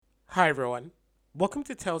Hi everyone, welcome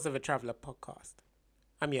to Tales of a Traveler podcast.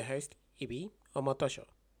 I'm your host, Ibi Omotosho.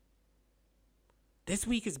 This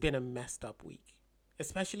week has been a messed up week,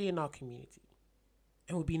 especially in our community.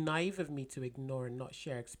 It would be naive of me to ignore and not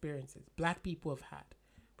share experiences black people have had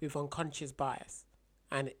with unconscious bias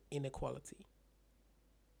and inequality.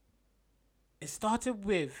 It started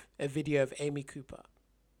with a video of Amy Cooper.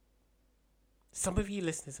 Some of you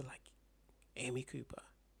listeners are like, Amy Cooper,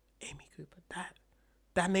 Amy Cooper,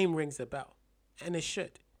 that name rings a bell. And it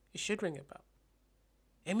should. It should ring a bell.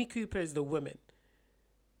 Amy Cooper is the woman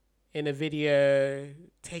in a video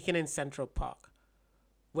taken in Central Park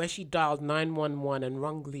where she dialed 911 and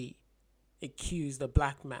wrongly accused a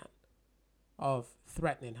black man of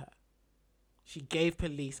threatening her. She gave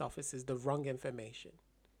police officers the wrong information.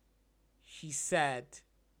 She said,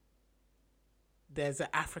 there's an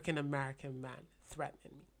African American man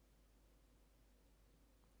threatening me.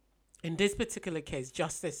 In this particular case,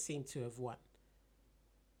 justice seemed to have won,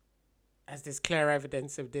 as there's clear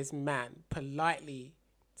evidence of this man politely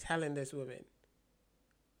telling this woman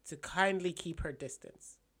to kindly keep her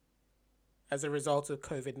distance as a result of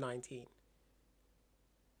COVID-19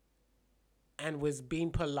 and was being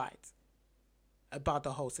polite about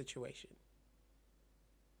the whole situation.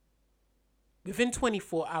 Within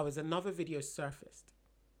 24 hours, another video surfaced.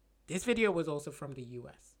 This video was also from the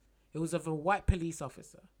US. It was of a white police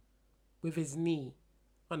officer with his knee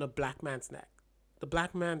on a black man's neck. The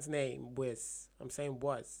black man's name was, I'm saying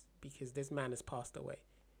was, because this man has passed away,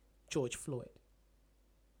 George Floyd.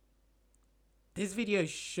 This video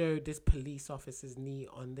showed this police officer's knee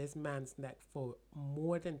on this man's neck for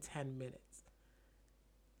more than 10 minutes,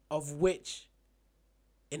 of which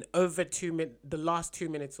in over the last 2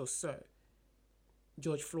 minutes or so,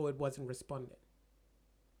 George Floyd wasn't responding.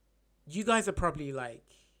 You guys are probably like,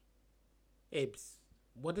 Ibs,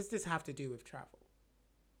 what does this have to do with travel?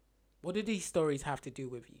 What do these stories have to do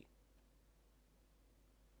with you?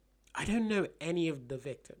 I don't know any of the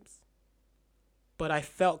victims, but I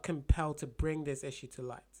felt compelled to bring this issue to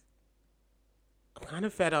light. I'm kind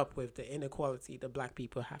of fed up with the inequality that black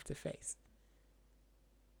people have to face.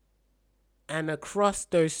 And across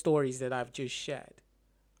those stories that I've just shared,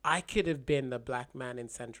 I could have been the black man in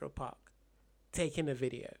Central Park, taking a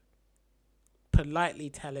video, politely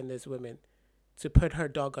telling this woman to put her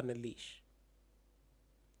dog on a leash,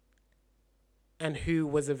 and who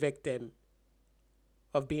was a victim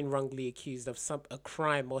of being wrongly accused of a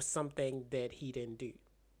crime or something that he didn't do.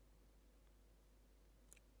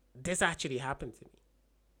 This actually happened to me.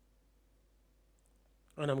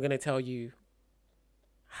 And I'm going to tell you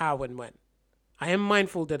how and when. I am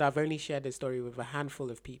mindful that I've only shared this story with a handful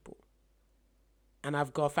of people. And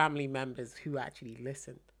I've got family members who actually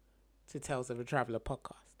listen to Tales of a Traveler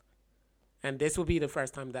podcast. And this will be the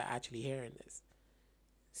first time they're actually hearing this.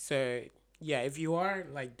 So, yeah, if you are,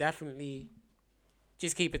 definitely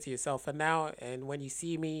just keep it to yourself for now. And when you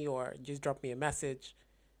see me or just drop me a message,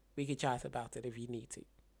 we can chat about it if you need to.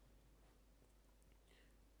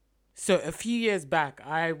 So a few years back,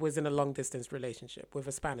 I was in a long distance relationship with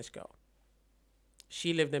a Spanish girl.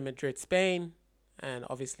 She lived in Madrid, Spain, and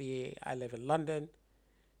obviously I live in London.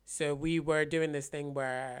 So we were doing this thing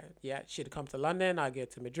where, she'd come to London, I'd go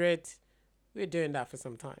to Madrid. We were doing that for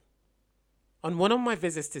some time. On one of my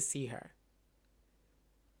visits to see her,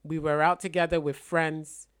 we were out together with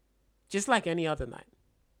friends, just like any other night.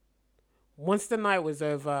 Once the night was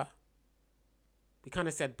over, we kind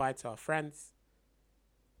of said bye to our friends.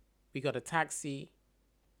 We got a taxi,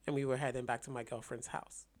 and we were heading back to my girlfriend's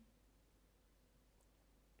house.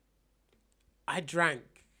 I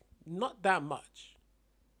drank not that much,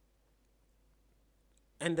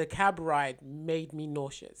 and the cab ride made me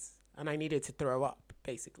nauseous, and I needed to throw up,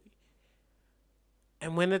 basically.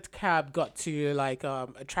 And when the cab got to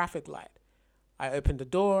a traffic light, I opened the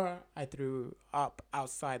door, I threw up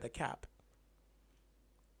outside the cab.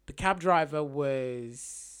 The cab driver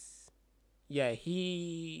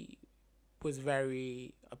he was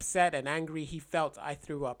very upset and angry. He felt I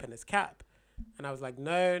threw up in his cab. And I was like,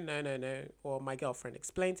 no. Or my girlfriend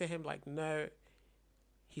explained to him, no,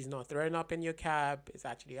 he's not throwing up in your cab. It's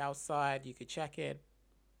actually outside. You could check it,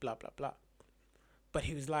 blah, blah, blah. But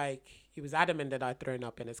he was adamant that I'd thrown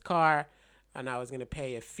up in his car and I was going to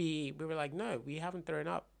pay a fee. We were like, no, we haven't thrown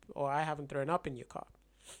up, or I haven't thrown up in your car.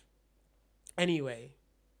 Anyway,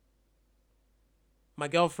 my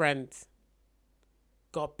girlfriend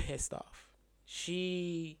got pissed off.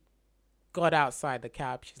 She got outside the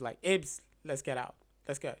cab. She's like, Ibs, let's get out.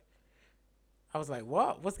 Let's go. I was like,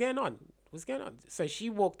 what? What's going on? So she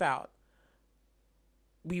walked out.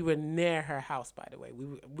 We were near her house, by the way.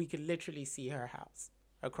 We could literally see her house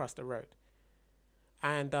across the road.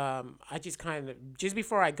 And I just just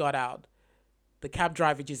before I got out, the cab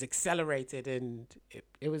driver just accelerated, and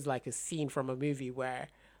it was like a scene from a movie where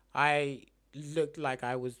I looked like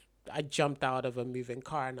I jumped out of a moving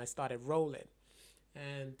car and I started rolling.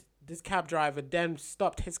 And this cab driver then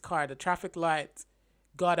stopped his car at the traffic light,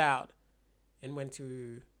 got out, and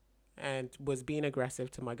and was being aggressive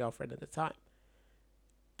to my girlfriend at the time.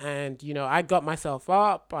 And, I got myself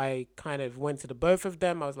up. I kind of went to the both of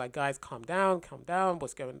them. I was like, guys, calm down, calm down.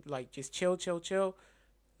 What's going, like, just chill, chill, chill.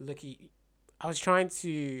 I was trying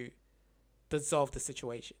to dissolve the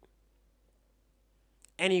situation.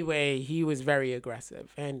 Anyway, he was very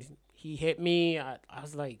aggressive and he hit me. I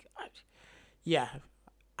was like, yeah,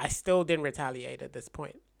 I still didn't retaliate at this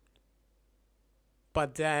point.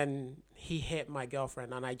 But then he hit my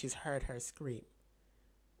girlfriend and I just heard her scream.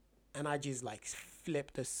 And I just like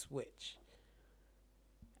flipped the switch.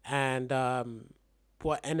 And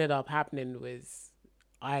what ended up happening was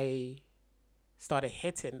I started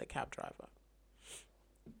hitting the cab driver.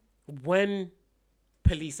 When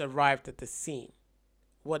police arrived at the scene,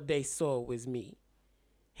 what they saw was me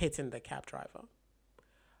hitting the cab driver.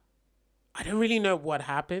 I don't really know what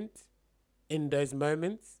happened in those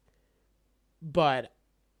moments, but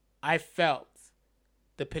I felt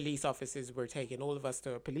the police officers were taking all of us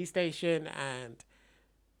to a police station and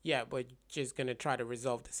we're just going to try to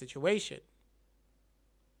resolve the situation.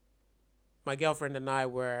 My girlfriend and I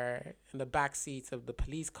were in the back seats of the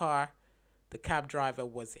police car. The cab driver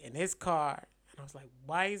was in his car. And I was like,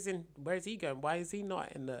 where's he going? Why is he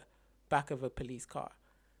not in the back of a police car?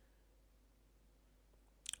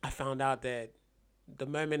 I found out that the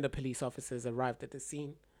moment the police officers arrived at the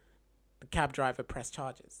scene, the cab driver pressed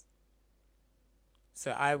charges.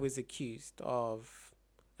 So I was accused of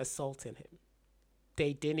assaulting him.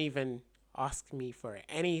 They didn't even ask me for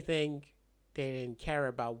anything. They didn't care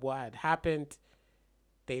about what had happened.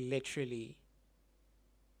 They literally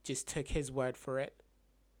just took his word for it.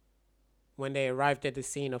 When they arrived at the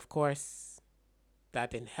scene, of course,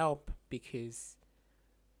 that didn't help because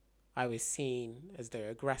I was seen as their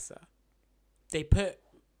aggressor. They put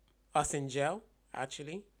us in jail,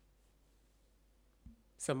 actually.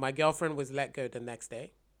 So my girlfriend was let go the next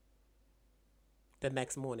day. The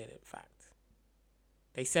next morning, in fact.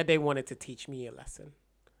 They said they wanted to teach me a lesson.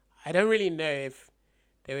 I don't really know if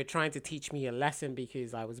they were trying to teach me a lesson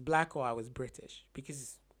because I was black or I was British.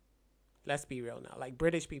 Because, let's be real now, like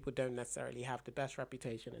British people don't necessarily have the best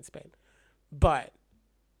reputation in Spain. But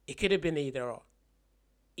it could have been either or.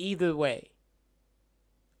 Either way,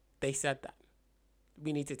 they said that.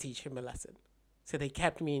 We need to teach him a lesson. So they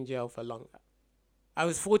kept me in jail for longer. I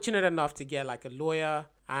was fortunate enough to get like a lawyer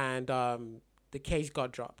and the case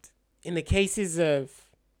got dropped. In the cases of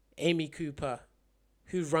Amy Cooper,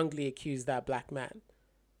 who wrongly accused that black man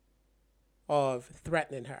of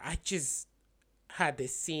threatening her, I just had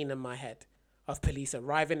this scene in my head of police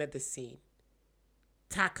arriving at the scene,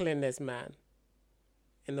 tackling this man,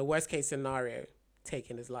 in the worst case scenario,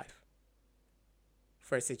 taking his life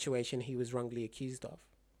for a situation he was wrongly accused of.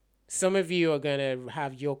 Some of you are going to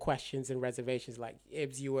have your questions and reservations like,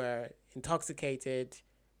 Ibs, you were intoxicated.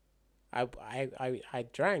 I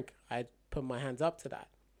drank. I put my hands up to that.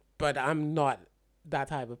 But I'm not that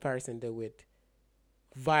type of person that would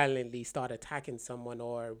violently start attacking someone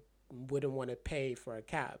or wouldn't want to pay for a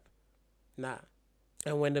cab. Nah.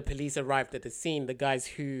 And when the police arrived at the scene, the guys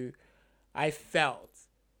who I felt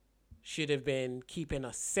should have been keeping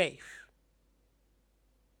us safe,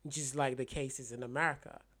 just like the cases in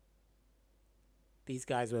America, these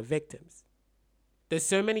guys were victims. There's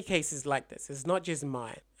so many cases like this. It's not just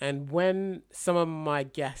mine. And when some of my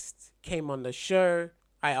guests came on the show,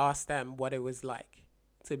 I asked them what it was like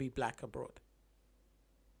to be black abroad.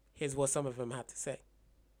 Here's what some of them had to say.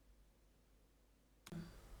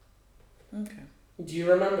 Okay. Do you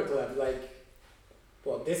remember,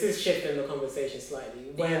 Gleb, this is shifting the conversation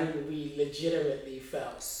slightly, when we legitimately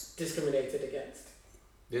felt discriminated against?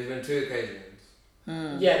 There's been 2 occasions.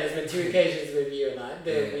 Yeah, there's been 2 occasions with you and I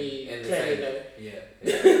that we clearly know. Yeah.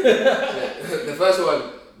 The first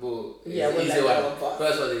one, we'll easy one.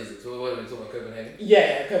 First one is easy. So we're talking about Copenhagen.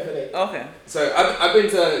 Yeah, Copenhagen. Okay. So I've been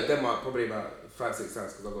to Denmark probably about 5-6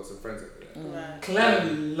 times because I've got some friends over there.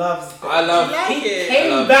 Clem loves it. I love it. He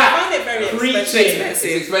came back. I find it very preaching. expensive.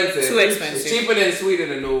 It's expensive. Too expensive. It's cheaper than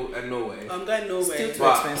Sweden and Norway. I'm going Norway. Still too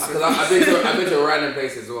But expensive. because I've been to random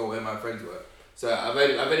places as well where my friends were. So I've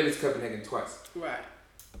only been to Copenhagen twice. Right.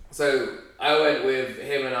 So I went with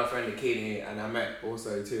him and our friend Akini, and I met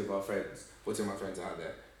also 2 of our friends. 2 of my friends out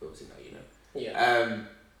there. Obviously now you know. Yeah.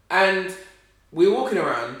 And we were walking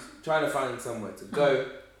around trying to find somewhere to go,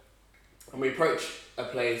 and we approached a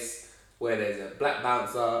place where there's a black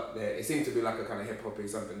bouncer. It seemed to be like a kind of hip hoppy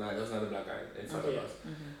something. Like there was another black guy in front of us.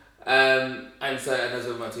 And those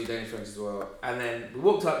were my two Danish friends as well. And then we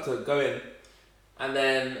walked up to go in, and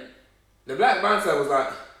then the black bouncer was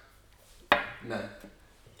like, no.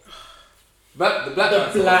 But the black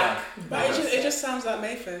bouncer was like, but it just sounds like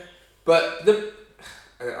Mayfair. But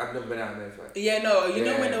I've never been out in Mayfair. Yeah, no, you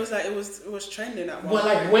know when it was like it was trending at one. Well,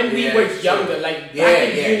 like when we were younger, like back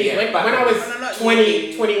in uni, when I was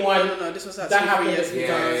 20, 21. No, this was like that 2-3 years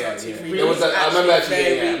happened. ago. It was I remember actually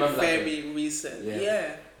very recent.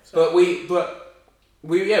 Yeah. So. But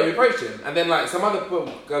we approached him, and then like some other girl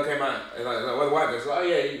came out, and like one of the white girls like, oh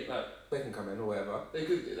yeah, they can come in or whatever.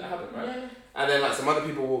 That happened, right? Yeah. And then like some other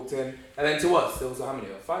people walked in, and then to us there was how many?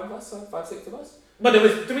 5 of us, 5, 6 of us. But there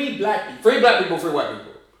was 3 black people. 3 black people, 3 white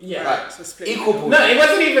people. Yeah, like, so equal. No, it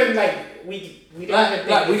wasn't even like we didn't even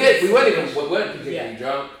think we weren't particularly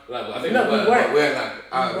drunk. Like I think we weren't like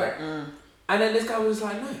out of it. And then this guy was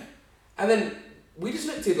like, no. And then we just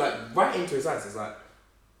looked at like right into his eyes. It's like,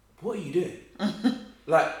 what are you doing?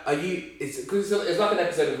 Like, are you? Because it's like an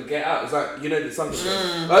episode of Get Out. It's like, you know, the Sunker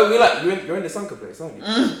place. Oh, we're like, you're in the Sunker place, aren't you?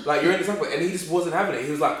 Like you're in the Sunker place, and he just wasn't having it.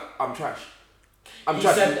 He was like, I'm trash. I'm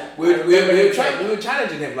trash. We were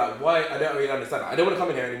challenging him like, why? I don't really understand. I don't want to come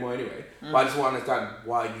in here anymore anyway. But I just want to understand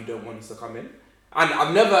why you don't want us to come in. And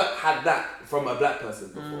I've never had that from a black person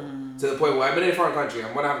before. To the point where I've been in a foreign country.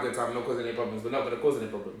 I'm gonna have a good time. I'm not causing any problems. We're not gonna cause any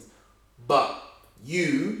problems. But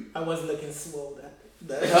I was looking small that.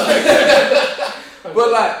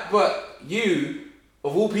 But you,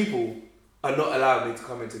 of all people, are not allowed me to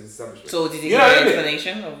come into this establishment. So did you give an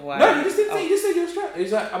explanation of why? No, you just didn't say. You just said you were trash.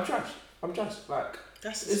 He's like, I'm trash. Like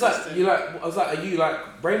that's it's like you like. I was like, are you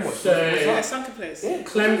like brainwashed? So Sunker place. Yeah,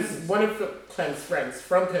 one of Clem's friends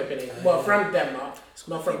from Copenhagen, from Denmark,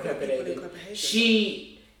 not from Copenhagen.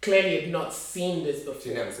 She clearly had not seen this before.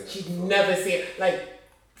 She'd never seen it. Like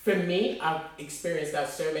for me, I've experienced that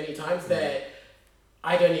so many times that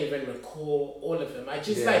I don't even recall all of them. I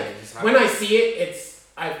just when I see it,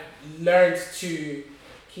 I've learned to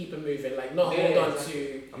keep it moving, like not hold on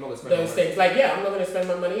to those things. Like I'm not gonna spend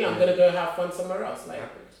my money. I'm gonna go have fun somewhere else. Like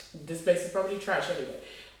this place is probably trash anyway.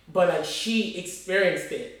 But like she experienced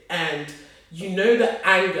it, and you know the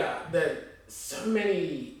anger that so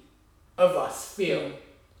many of us feel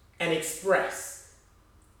and express.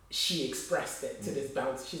 She expressed it to this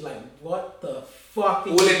bouncer. She's like, "What the fuck are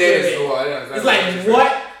you doing?" It's like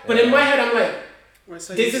what? But in my head, I'm like.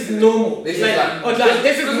 So this is normal. This is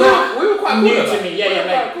not we were quite new cool to me.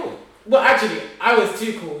 Yeah. Cool. Well, actually, I was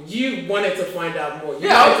too cool. You wanted to find out more. You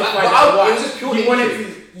wanted to find out why. It was just pure You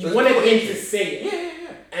wanted him to say it.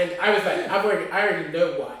 Yeah. And I was like, I already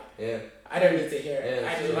know why. Yeah. I don't need to hear it.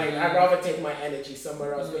 I'd rather take my energy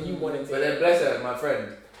somewhere else. But you wanted to. But then bless her, my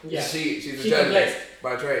friend. Yeah. She's a journalist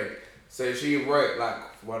by trade. So she wrote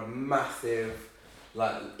like one massive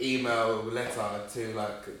email letter to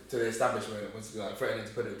the establishment, was like threatening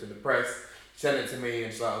to put it to the press. She sent it to me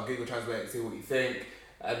and she's like, I'll Google Translate and see what you think.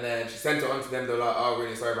 And then she sent it on to them. They're like, oh,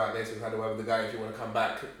 really sorry about this. We've had a word with the guy. If you want to come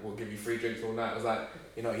back, we'll give you free drinks all night. I was like,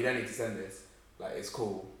 you don't need to send this. Like, it's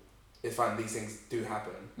cool. It's fine. These things do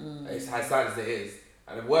happen. It's as sad as it is.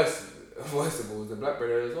 And the worst of all was the black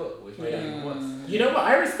brother as well, which made it even worse. You know what?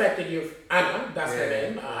 I respected you, Anna. That's her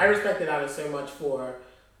name. I respected Anna so much for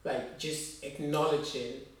just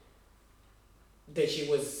acknowledging that she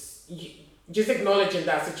was, just acknowledging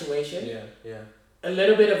that situation. Yeah. A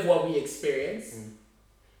little bit of what we experienced.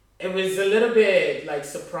 It was a little bit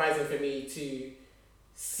surprising for me to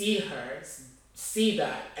see her see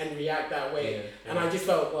that and react that way. And I just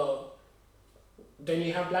felt, well, don't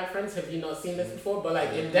you have black friends? Have you not seen this before?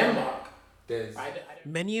 But in Denmark,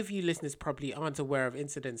 many of you listeners probably aren't aware of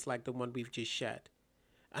incidents like the one we've just shared.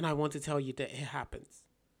 And I want to tell you that it happens.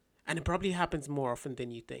 And it probably happens more often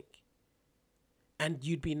than you think. And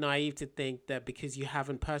you'd be naive to think that because you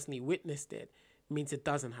haven't personally witnessed it, means it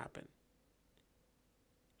doesn't happen.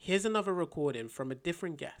 Here's another recording from a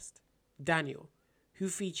different guest, Daniel, who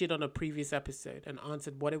featured on a previous episode and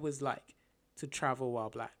answered what it was like to travel while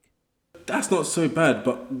black. That's not so bad,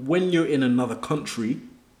 but when you're in another country,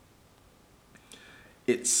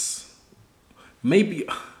 it's maybe...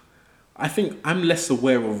 I think I'm less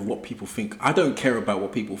aware of what people think. I don't care about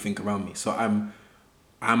what people think around me. So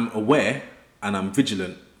I'm aware and I'm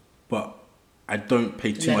vigilant, but I don't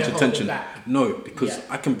pay too much attention. No, because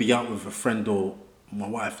I can be out with a friend or my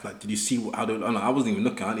wife. Like, did you see what I don't? I wasn't even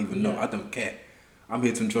looking. I don't even know. I don't care. I'm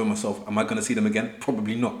here to enjoy myself. Am I going to see them again?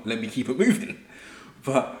 Probably not. Let me keep it moving.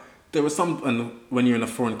 But there are some, and when you're in a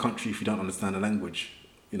foreign country, if you don't understand the language,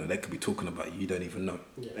 they could be talking about you. You don't even know.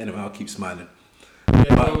 Anyway, I'll keep smiling.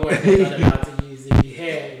 The wrong word they're not allowed to use if you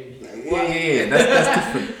hear it. Yeah,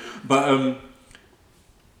 that's different. But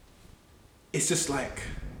it's just like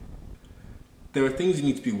there are things you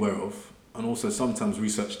need to be aware of, and also sometimes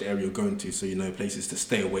research the area you're going to, so you know places to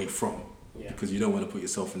stay away from, because you don't want to put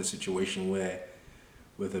yourself in a situation where,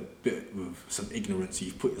 with some ignorance,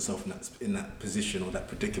 you've put yourself in that position or that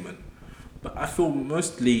predicament. But I feel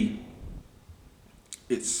mostly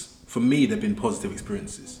for me, there've been positive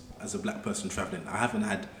experiences as a black person traveling. I haven't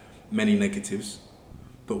had many negatives,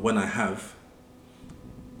 but when I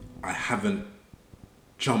haven't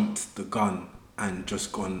jumped the gun and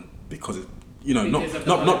just gone because it,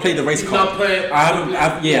 not play the race card.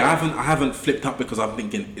 I haven't flipped up because I'm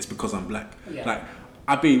thinking it's because I'm black. Yeah. Like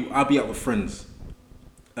I'll be out with friends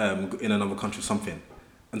in another country or something,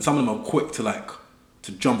 and some of them are quick to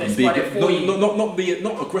jump and be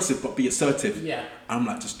not aggressive but be assertive. Yeah. I'm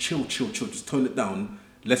like, just chill, just tone it down.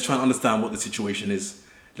 Let's try and understand what the situation is.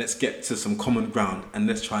 Let's get to some common ground and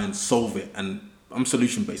let's try and solve it. And I'm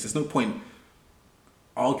solution based. There's no point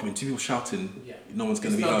arguing, two people shouting. Yeah. No one's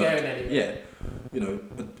going to be heard. Yeah.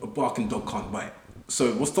 A barking dog can't bite.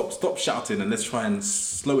 So we'll stop shouting and let's try and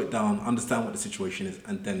slow it down, understand what the situation is,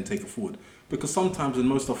 and then take it forward. Because sometimes, and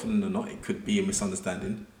most often than not, it could be a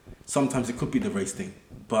misunderstanding. Sometimes it could be the race thing.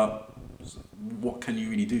 But what can you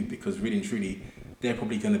really do? Because really and truly, they're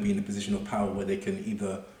probably going to be in a position of power where they can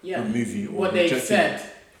either remove you or what they've said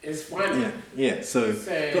is fine. Yeah. So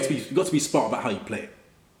you've got to be smart about how you play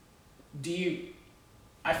it.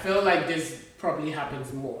 I feel like this probably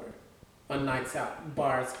happens more on nights out,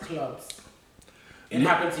 bars, clubs. It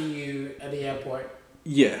happened to you at the airport.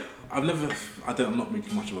 Yeah, I'm not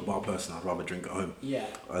really much of a bar person. I'd rather drink at home. Yeah.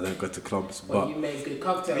 I don't go to clubs. But you make good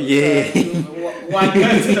cocktails. Yeah. So why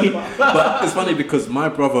go to the bar? But it's funny because my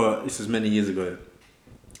brother, this is many years ago,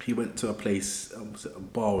 he went to a place, was it a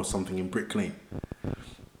bar or something in Brick Lane.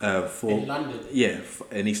 In London? Yeah,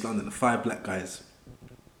 in East London. 5 black guys.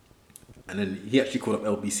 And then he actually called up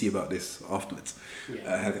LBC about this afterwards.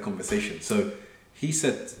 Yeah. Had a conversation. So he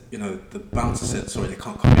said, the bouncer said, sorry, they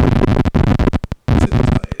can't come in. He said,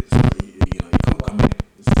 you can't come in.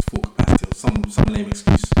 It's full capacity or some lame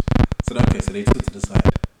excuse. So okay, so they took to the side.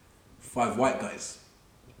 5 white guys.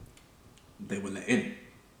 They were let in.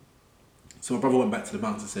 So my brother went back to the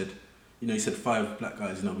bouncer and said, he said 5 black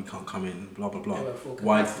guys, we can't come in, blah, blah, blah.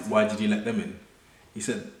 Why did you let them in? He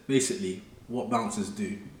said, basically, what bouncers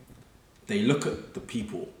do, they look at the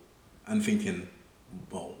people and thinking,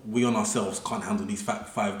 well, we on ourselves can't handle these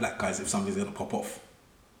 5 black guys if something's going to pop off.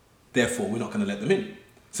 Therefore, we're not going to let them in.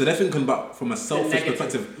 So they're thinking about from a selfish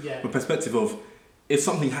perspective of, if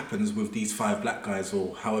something happens with these 5 black guys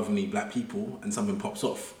or however many black people and something pops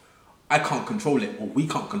off, I can't control it or we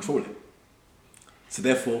can't control it. So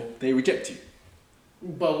therefore, they reject you.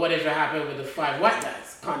 But what if it happened with the 5 white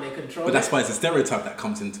guys? Can't they control it? But that's why it's a stereotype that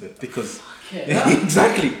comes into it. Because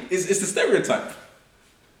exactly, it's the stereotype.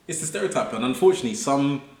 It's the stereotype, and unfortunately,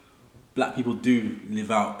 some black people do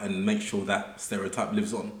live out and make sure that stereotype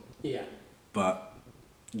lives on. Yeah. But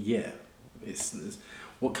it's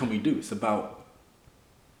what can we do? It's about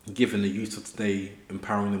giving the youth of today,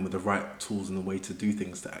 empowering them with the right tools and the way to do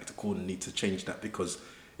things to act accordingly to change that, because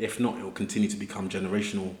if not, it will continue to become a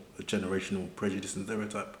generational prejudice and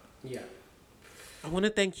stereotype. Yeah. I want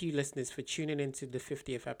to thank you listeners for tuning into the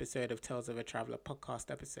 50th episode of Tales of a Traveller podcast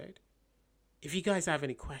episode. If you guys have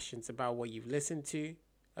any questions about what you've listened to,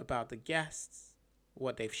 about the guests,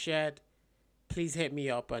 what they've shared, please hit me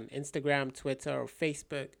up on Instagram, Twitter, or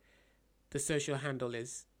Facebook. The social handle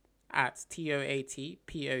is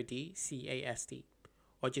 @TOATPODCAST,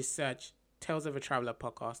 or just search Tales of a Traveller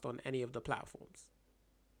podcast on any of the platforms.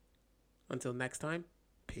 Until next time,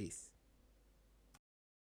 peace.